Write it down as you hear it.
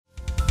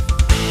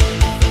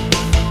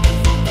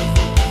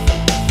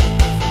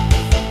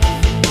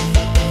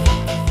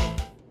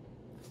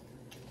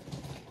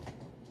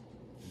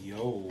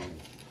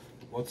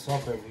What's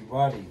up,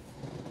 everybody?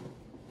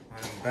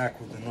 I'm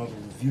back with another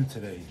review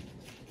today.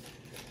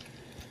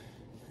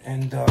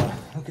 And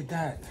look at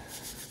that.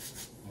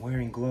 I'm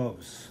wearing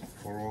gloves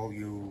for all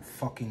you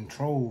fucking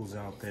trolls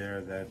out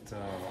there that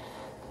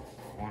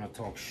want to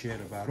talk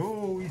shit about,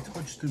 oh, he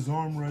touched his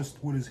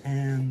armrest with his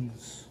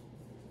hands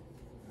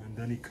and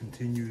then he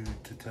continued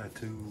to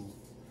tattoo.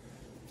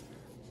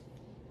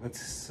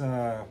 Let's,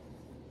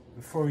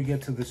 before we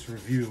get to this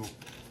review,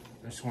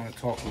 I just want to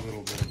talk a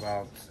little bit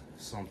about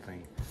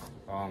something.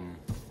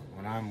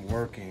 When I'm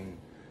working,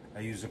 I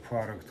use a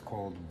product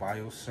called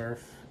BioSurf.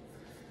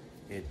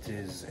 It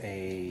is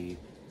a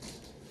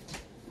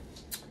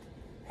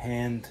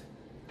hand,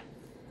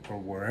 or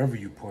wherever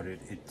you put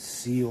it, it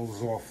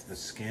seals off the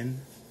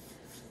skin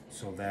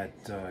so that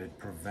it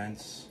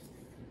prevents,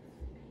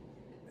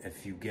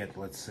 if you get,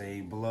 let's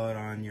say, blood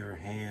on your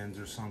hands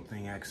or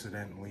something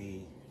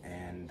accidentally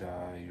and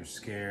you're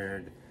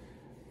scared,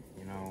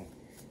 you know,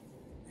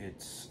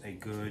 it's a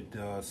good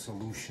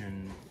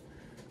solution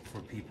for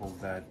people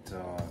that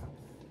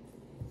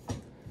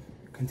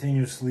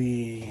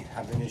continuously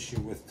have an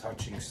issue with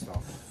touching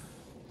stuff,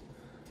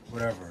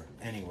 whatever.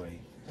 Anyway,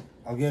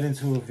 I'll get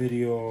into a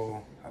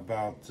video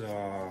about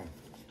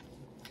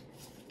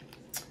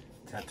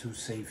tattoo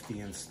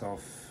safety and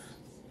stuff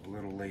a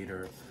little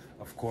later.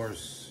 Of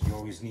course, you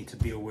always need to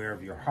be aware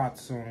of your hot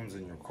zones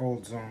and your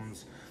cold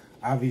zones.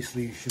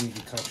 Obviously, you shouldn't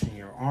be touching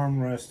your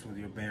armrest with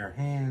your bare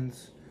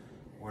hands,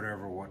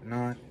 whatever,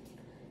 whatnot,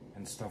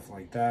 and stuff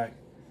like that.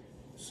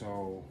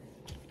 So,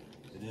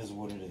 it is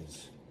what it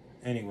is.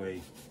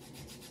 Anyway,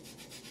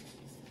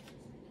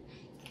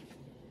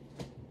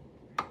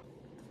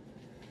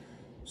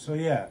 so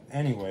yeah,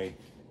 anyway,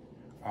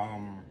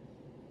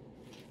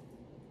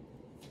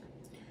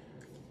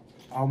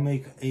 I'll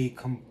make a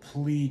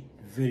complete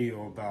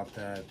video about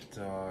that,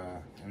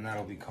 and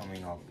that'll be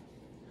coming up.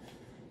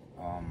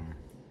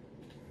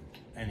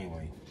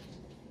 Anyway,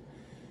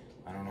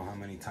 I don't know how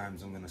many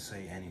times I'm gonna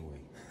say anyway.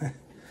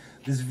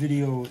 This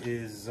video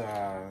is,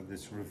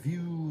 this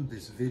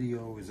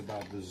video is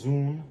about the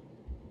Zoon.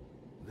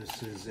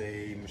 This is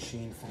a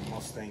machine from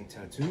Mustang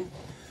Tattoo,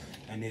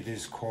 and it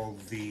is called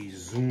the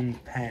Zoon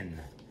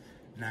Pen.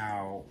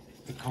 Now,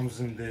 it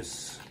comes in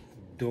this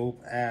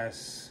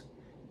dope-ass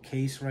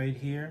case right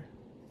here,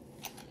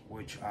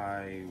 which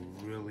I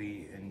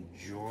really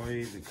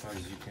enjoy because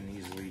you can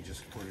easily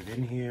just put it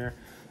in here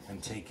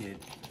and take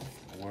it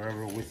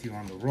wherever with you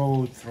on the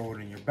road, throw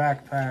it in your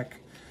backpack,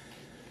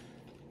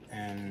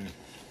 and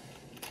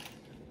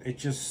it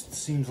just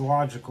seems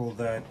logical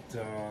that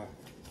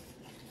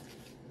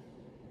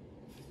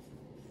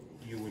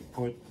you would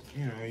put,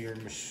 you know, your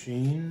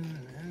machine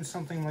in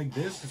something like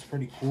this. It's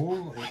pretty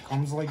cool. It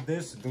comes like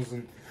this. It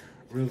doesn't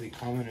really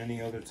come in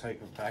any other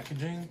type of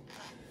packaging,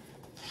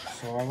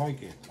 so I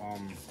like it.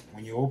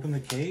 When you open the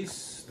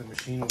case, the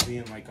machine will be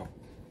in like a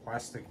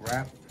plastic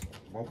wrap,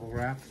 bubble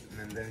wrap,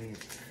 and then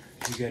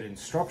you get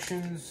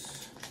instructions.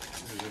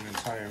 There's an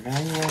entire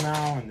manual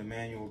now, and the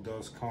manual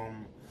does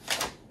come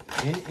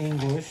in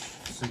English,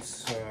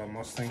 since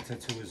Mustang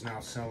Tattoo is now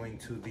selling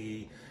to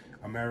the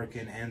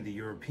American and the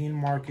European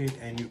market,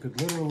 and you could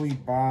literally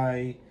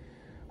buy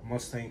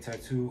Mustang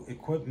Tattoo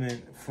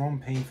equipment from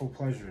Painful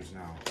Pleasures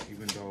now,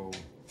 even though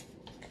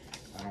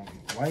I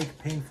don't like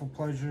Painful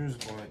Pleasures,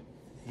 but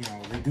you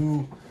know, they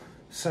do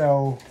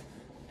sell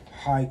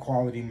high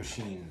quality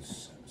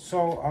machines.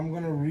 So I'm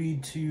gonna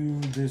read to you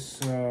this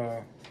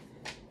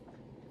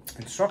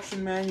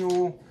instruction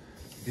manual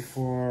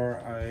before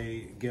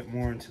I get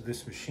more into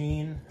this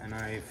machine. And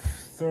I've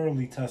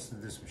thoroughly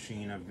tested this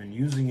machine. I've been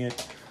using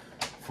it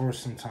for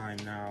some time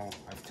now.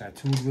 I've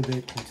tattooed with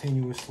it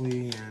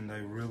continuously, and I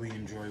really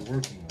enjoy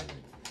working with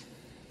it.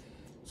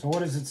 So what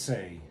does it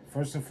say?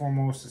 First and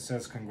foremost, it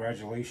says,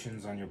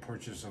 congratulations on your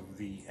purchase of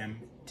the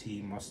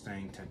MT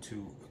Mustang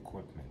Tattoo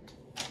equipment.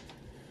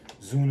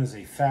 Zoon is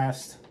a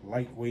fast,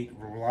 lightweight,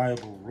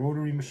 reliable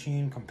rotary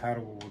machine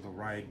compatible with a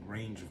wide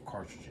range of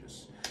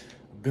cartridges.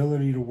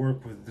 Ability to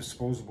work with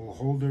disposable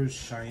holders,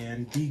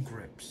 Cheyenne D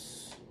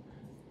grips.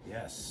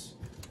 Yes,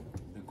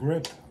 the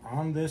grip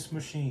on this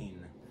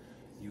machine,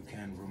 you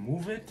can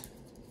remove it,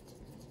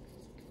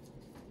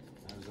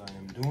 as I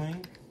am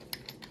doing,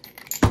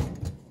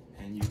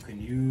 and you can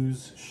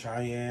use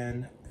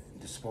Cheyenne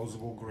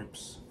disposable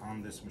grips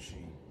on this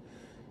machine.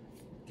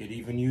 You could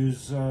even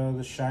use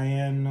the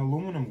Cheyenne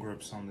aluminum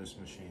grips on this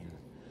machine.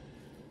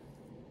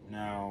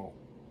 Now,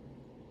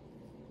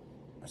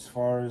 as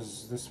far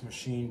as this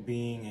machine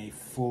being a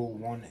full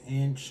 1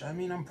 inch, I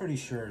mean, I'm pretty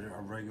sure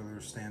a regular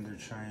standard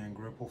Cheyenne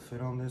grip will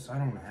fit on this. I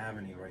don't have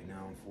any right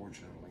now,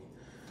 unfortunately.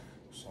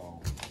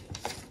 So,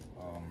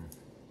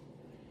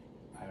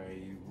 I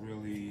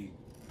really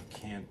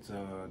can't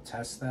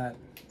test that.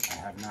 I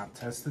have not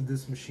tested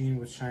this machine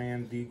with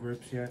Cheyenne D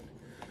grips yet,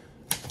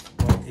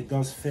 but it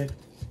does fit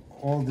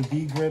all the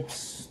D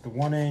grips, the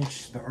 1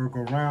 inch, the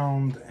Ergo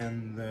round,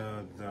 and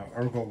the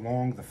Ergo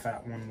long, the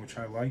fat one, which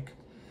I like.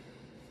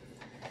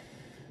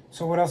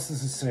 So what else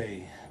does it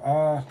say?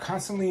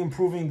 Constantly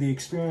improving the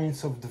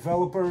experience of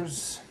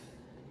developers.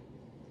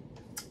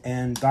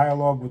 And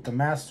dialogue with the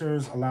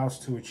masters allows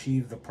to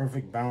achieve the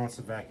perfect balance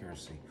of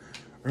accuracy,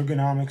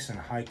 ergonomics, and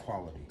high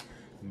quality.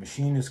 The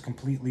machine is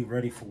completely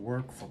ready for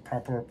work. For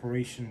proper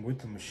operation with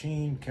the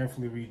machine,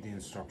 carefully read the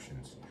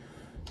instructions.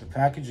 The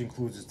package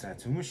includes a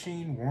tattoo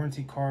machine,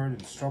 warranty card,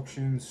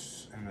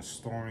 instructions, and a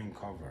storing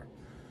cover.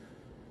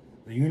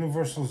 The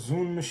universal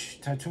Zoon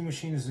tattoo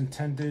machine is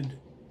intended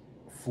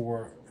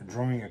for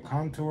drawing a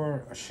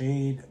contour, a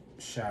shade,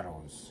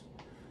 shadows.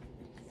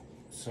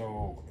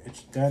 So it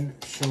then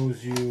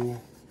shows you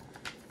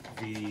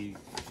the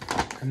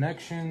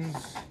connections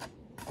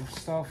of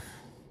stuff.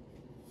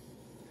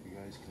 If you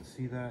guys can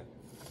see that.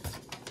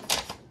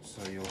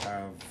 So you'll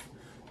have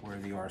where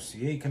the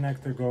RCA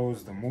connector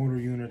goes, the motor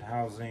unit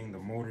housing, the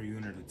motor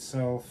unit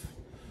itself,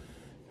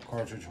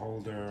 cartridge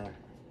holder,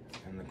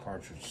 and the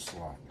cartridge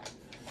slot.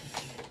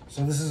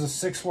 So this is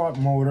a 6-watt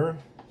motor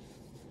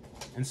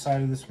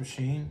inside of this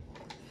machine.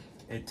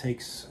 It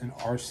takes an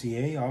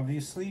RCA,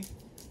 obviously.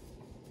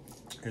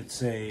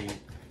 It's a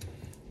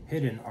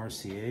hidden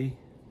RCA,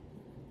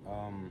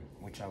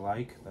 which I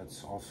like.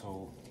 That's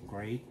also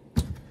great.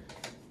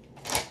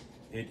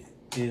 It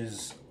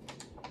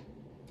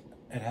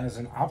has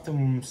an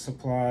optimum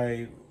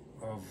supply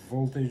of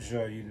voltage.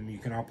 You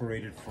can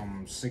operate it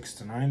from 6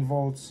 to 9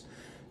 volts.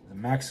 The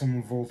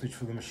maximum voltage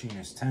for the machine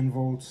is 10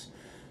 volts.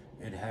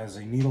 It has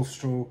a needle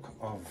stroke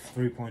of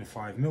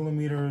 3.5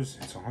 millimeters.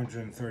 It's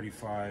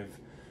 135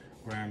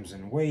 grams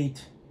in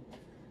weight.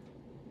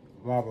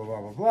 Blah, blah, blah,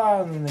 blah,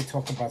 blah. And then they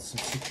talk about some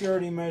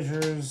security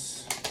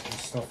measures and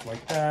stuff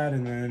like that.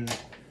 And then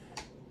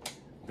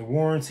the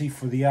warranty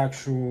for the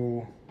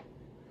actual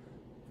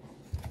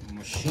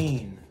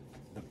machine,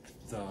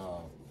 the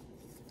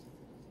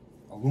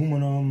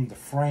aluminum, the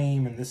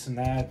frame, and this and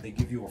that, they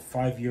give you a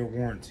 5-year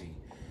warranty.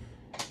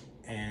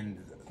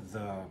 And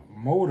the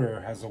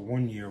motor has a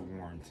 1-year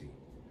warranty.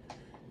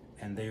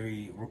 And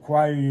they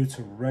require you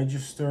to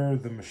register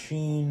the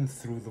machine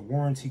through the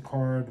warranty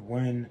card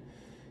when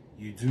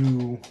you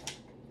do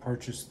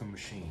purchase the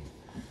machine.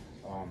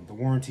 The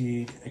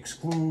warranty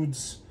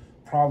excludes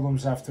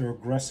problems after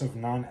aggressive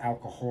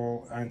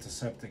non-alcohol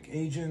antiseptic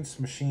agents,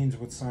 machines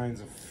with signs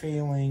of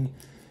failing,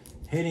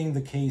 hitting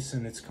the case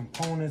and its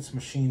components,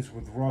 machines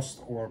with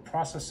rust or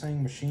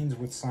processing, machines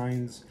with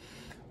signs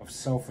of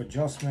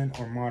self-adjustment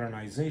or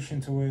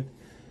modernization to it,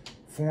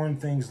 foreign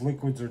things,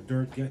 liquids, or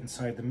dirt get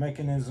inside the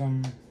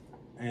mechanism,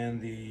 and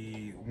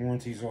the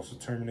warranty is also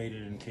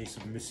terminated in case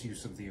of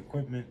misuse of the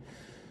equipment,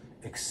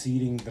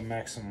 exceeding the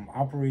maximum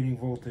operating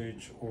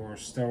voltage, or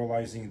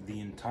sterilizing the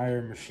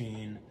entire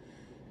machine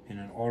in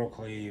an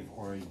autoclave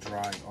or a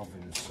dry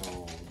oven.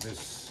 So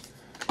this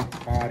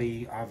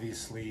body,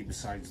 obviously,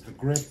 besides the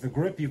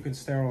grip you can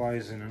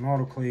sterilize in an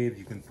autoclave,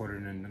 you can put it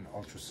in an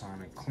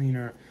ultrasonic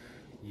cleaner,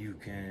 you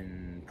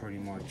can pretty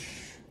much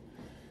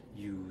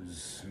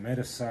use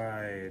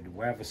Meticide,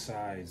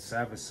 Wavicide,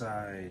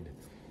 Savicide,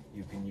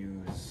 you can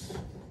use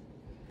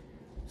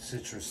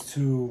Citrus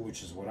 2,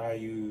 which is what I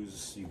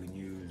use. You can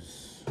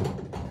use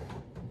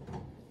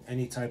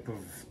any type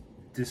of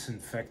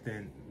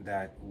disinfectant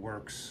that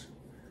works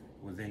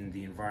within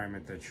the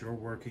environment that you're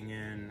working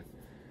in,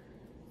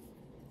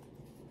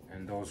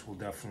 and those will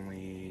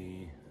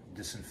definitely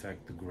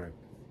disinfect the grip.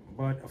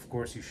 But of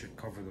course you should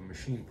cover the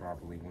machine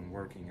properly when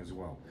working as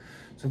well.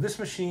 So this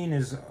machine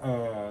is,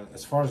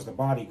 as far as the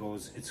body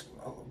goes, it's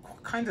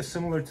kind of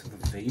similar to the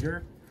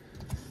Vader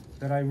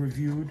that I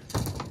reviewed.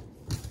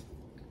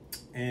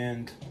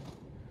 And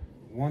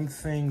one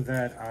thing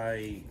that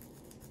I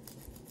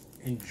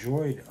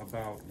enjoyed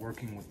about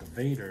working with the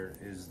Vader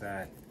is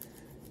that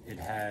it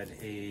had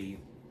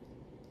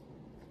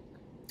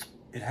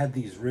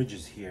these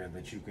ridges here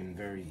that you can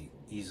very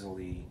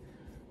easily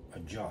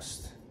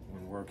adjust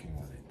when working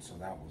with it. So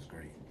that was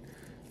great.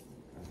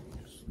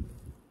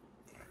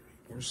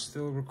 We're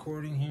still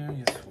recording here?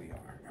 Yes, we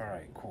are. All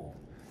right, cool.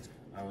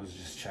 I was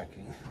just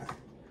checking.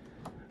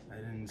 I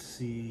didn't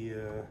see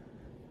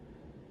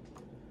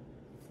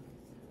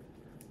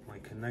my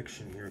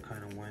connection here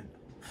kind of went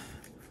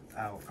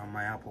out on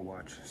my Apple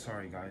Watch.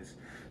 Sorry, guys.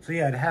 So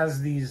yeah, it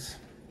has these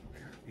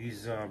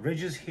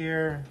ridges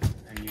here,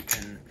 and you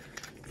can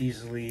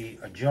easily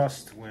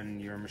adjust when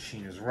your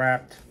machine is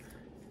wrapped.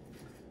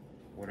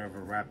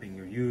 Whatever wrapping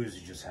you use,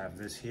 you just have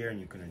this here, and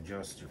you can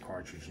adjust your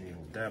cartridge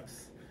needle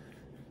depth,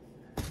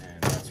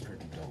 and that's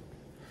pretty dope.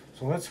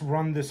 So let's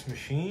run this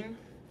machine,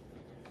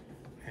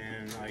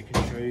 and I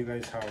can show you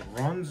guys how it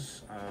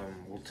runs.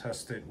 We'll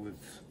test it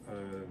with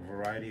a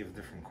variety of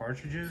different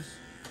cartridges.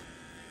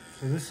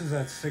 So this is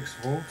at 6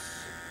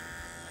 volts,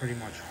 pretty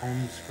much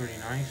hums pretty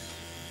nice.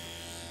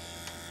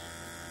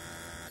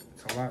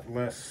 It's a lot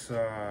less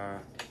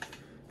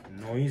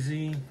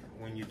noisy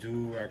when you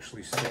do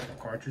actually stick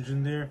the cartridge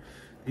in there.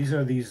 These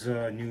are these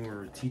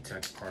newer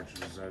T-Tech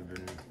cartridges I've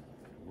been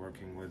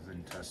working with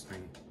and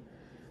testing.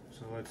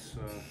 So let's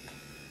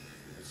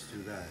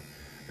do that.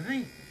 I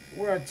think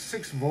we're at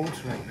 6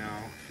 volts right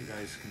now, if you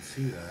guys can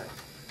see that.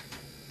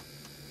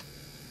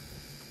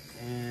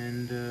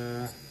 And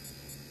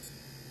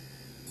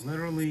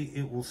literally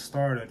it will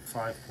start at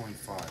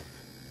 5.5.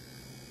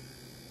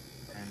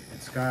 And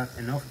it's got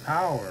enough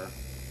power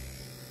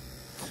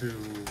to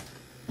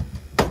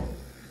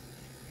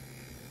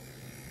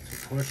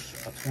push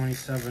a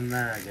 27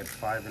 mag at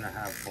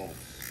 5.5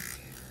 volts.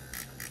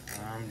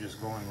 I'm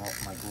just going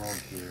off my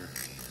glove here.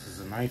 This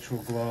is a nitro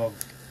glove.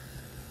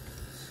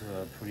 It's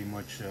pretty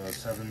much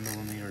 7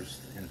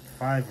 millimeters in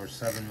 5 or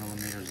 7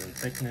 millimeters in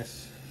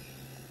thickness.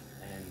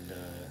 And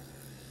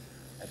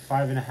at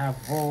 5.5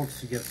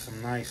 volts, you get some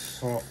nice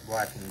soft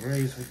black and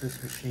grays with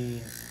this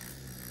machine,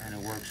 and it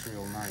works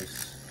real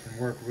nice. It can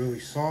work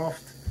really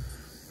soft,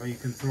 or you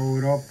can throw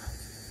it up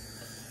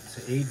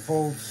to 8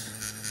 volts,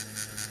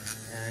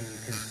 and you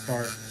can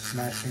start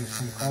smashing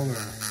some color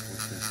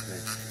with this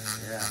thing.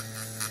 Yeah.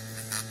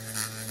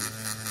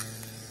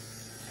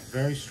 It's a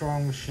very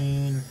strong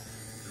machine.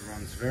 It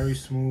runs very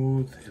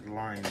smooth. It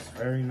lines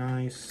very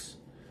nice.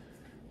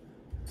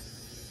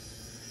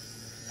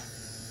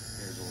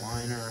 Here's a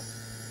liner.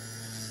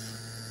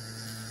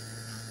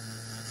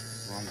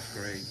 Runs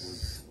great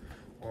with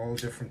all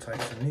different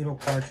types of needle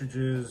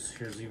cartridges.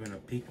 Here's even a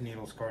Peak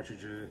Needles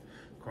cartridge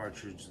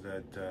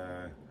that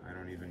I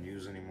don't even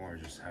use anymore.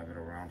 I just have it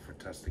around for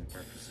testing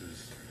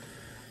purposes.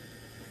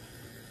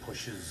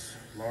 Pushes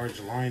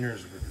large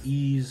liners with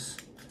ease.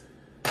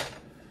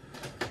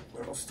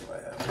 What else do I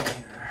have in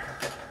here?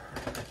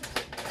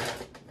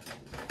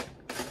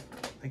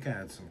 I think I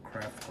had some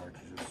craft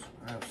cartridges.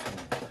 I have some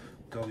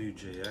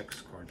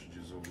WJX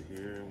cartridges over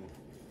here.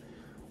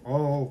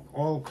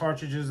 All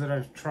cartridges that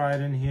I've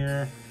tried in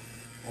here,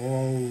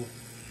 all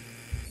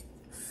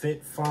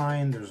fit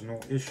fine. There's no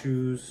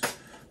issues.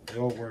 They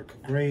all work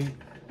great.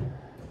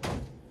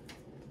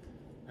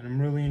 And I'm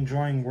really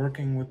enjoying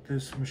working with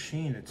this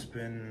machine. It's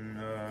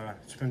been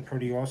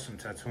pretty awesome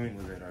tattooing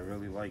with it. I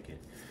really like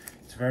it.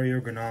 It's very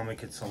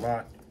ergonomic. It's a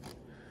lot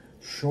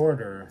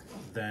shorter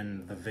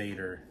than the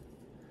Vader.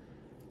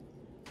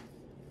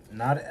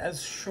 Not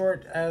as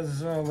short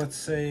as let's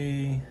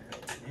say,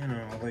 you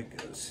know, like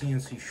a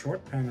CNC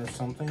short pen or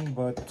something,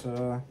 but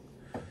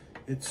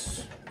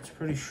it's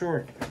pretty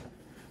short.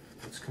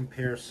 Let's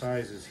compare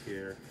sizes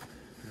here.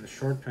 And the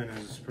short pen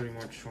is pretty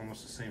much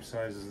almost the same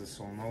size as the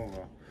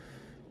Solnova.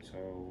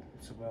 So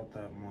it's about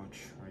that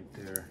much right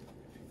there,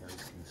 if you guys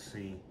can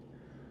see.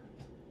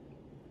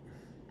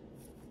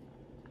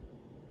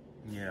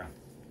 Yeah.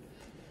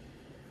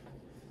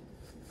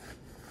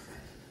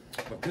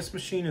 But this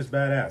machine is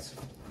badass.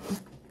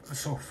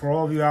 So for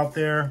all of you out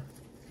there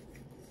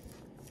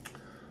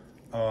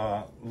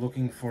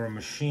looking for a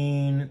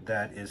machine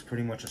that is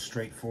pretty much a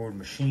straightforward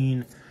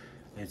machine,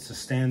 it's a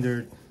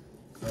standard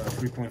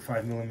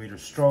 3.5 millimeter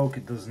stroke.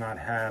 It does not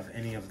have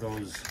any of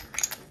those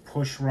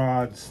push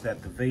rods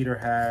that the Vader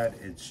had.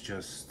 It's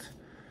just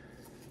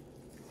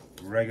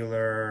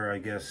regular, I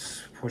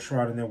guess, push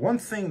rod in there. One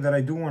thing that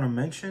I do want to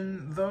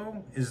mention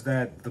though is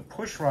that the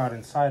push rod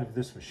inside of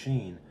this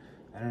machine,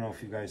 I don't know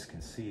if you guys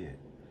can see it,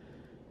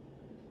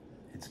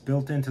 it's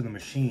built into the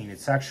machine.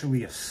 It's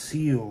actually a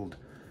sealed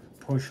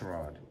push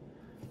rod,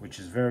 which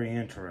is very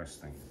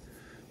interesting.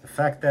 The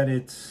fact that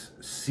it's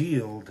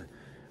sealed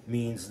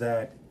means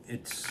that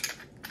it's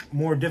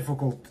more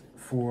difficult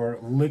for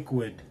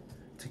liquid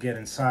to get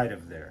inside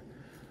of there.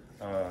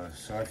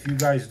 So if you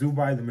guys do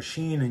buy the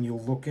machine and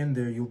you'll look in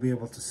there, you'll be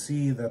able to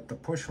see that the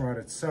push rod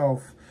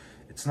itself,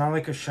 it's not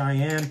like a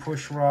Cheyenne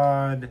push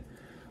rod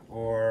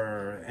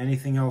or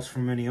anything else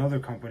from any other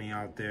company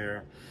out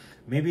there.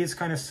 Maybe it's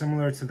kind of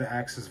similar to the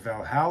Axis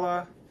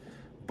Valhalla,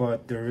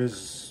 but there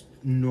is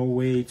no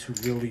way to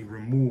really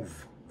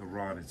remove the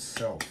rod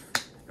itself,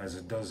 as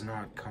it does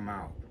not come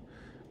out.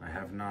 I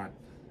have not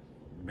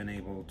been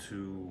able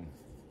to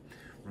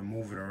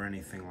remove it or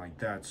anything like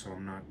that, so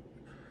I'm not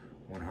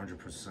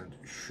 100%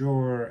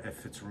 sure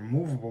if it's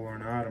removable or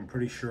not. I'm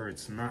pretty sure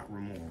it's not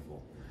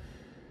removable,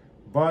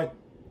 but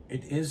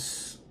it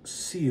is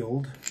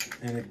sealed,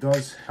 and it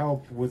does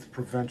help with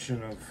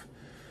prevention of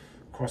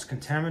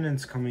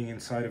cross-contaminants coming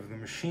inside of the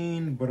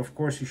machine. But of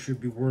course, you should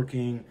be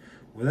working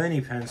with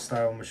any pen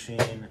style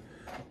machine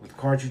with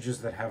cartridges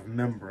that have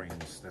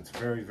membranes. That's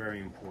very, very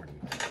important.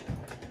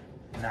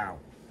 Now,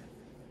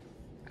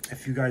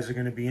 if you guys are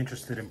going to be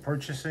interested in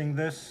purchasing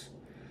this,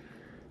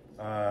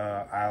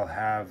 I'll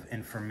have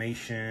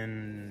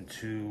information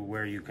to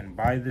where you can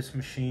buy this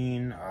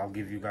machine. I'll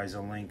give you guys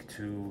a link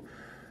to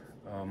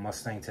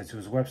Mustang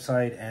Tattoo's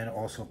website and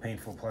also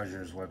Painful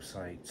Pleasures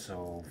website.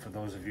 So for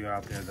those of you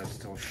out there that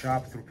still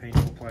shop through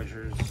Painful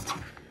Pleasures,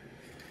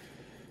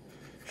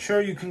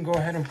 sure, you can go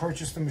ahead and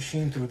purchase the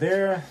machine through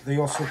there. They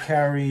also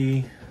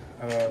carry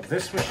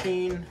this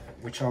machine,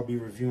 which I'll be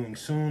reviewing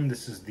soon.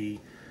 This is the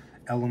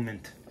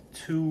Element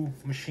 2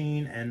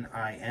 machine, and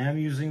I am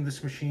using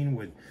this machine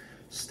with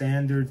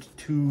standard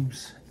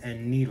tubes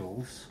and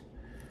needles,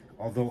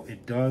 although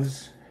it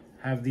does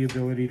have the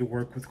ability to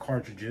work with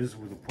cartridges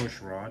with a push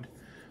rod.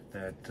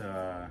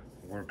 That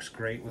works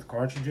great with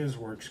cartridges,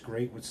 works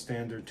great with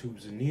standard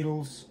tubes and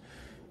needles.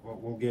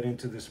 But we'll get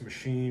into this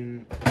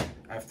machine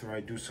after I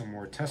do some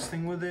more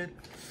testing with it.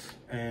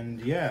 And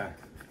yeah,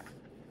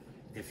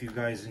 if you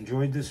guys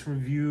enjoyed this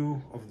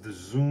review of the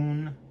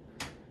Zoon,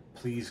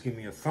 Please give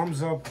me a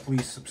thumbs up,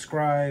 please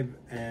subscribe,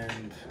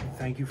 and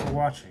thank you for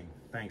watching.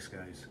 Thanks,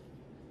 guys.